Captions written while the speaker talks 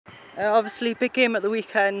Obviously, big game at the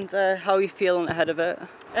weekend. How are you feeling ahead of it?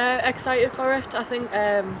 Excited for it. I think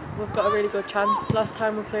we've got a really good chance. Last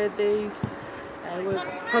time we played these, we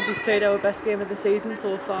probably played our best game of the season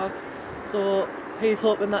so far. So he's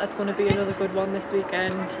hoping that it's going to be another good one this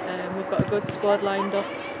weekend. We've got a good squad lined up,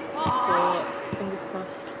 so fingers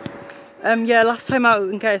crossed. Yeah, last time out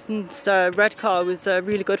against Redcar was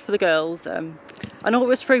really good for the girls. I know it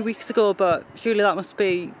was 3 weeks ago, but surely that must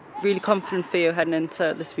be really confident for you heading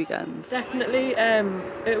into this weekend. Definitely.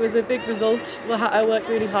 It was a big result. I worked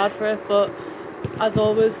really hard for it, but as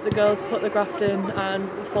always the girls put the graft in and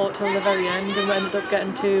we fought till the very end, and we ended up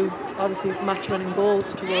getting 2 obviously match winning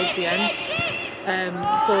goals towards the end.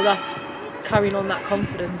 So that's carrying on that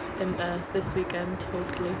confidence into this weekend,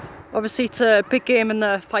 hopefully. Obviously it's a big game in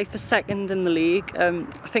the fight for second in the league.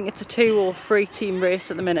 I think it's a 2 or 3 team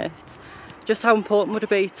race at the minute. Just how important would it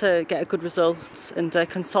be to get a good result and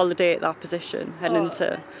consolidate that position heading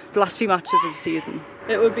into the last few matches of the season?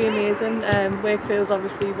 It would be amazing. Wakefield's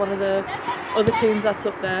obviously one of the other teams that's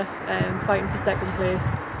up there fighting for second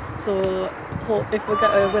place. So if we get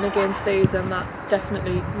a win against these, then that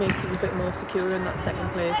definitely makes us a bit more secure in that second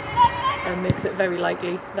place and makes it very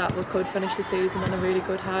likely that we could finish the season on a really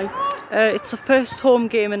good high. It's the first home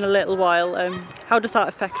game in a little while. How does that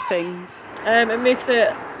affect things? It makes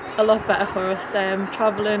it a lot better for us.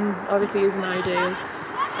 Travelling obviously isn't ideal.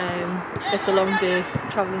 It's a long day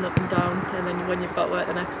travelling up and down, and then when you've got work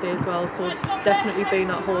the next day as well, so definitely being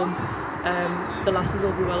at home, the lasses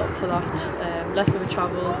will be well up for that. Less of a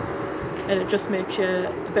travel, and it just makes you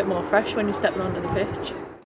a bit more fresh when you're stepping onto the pitch.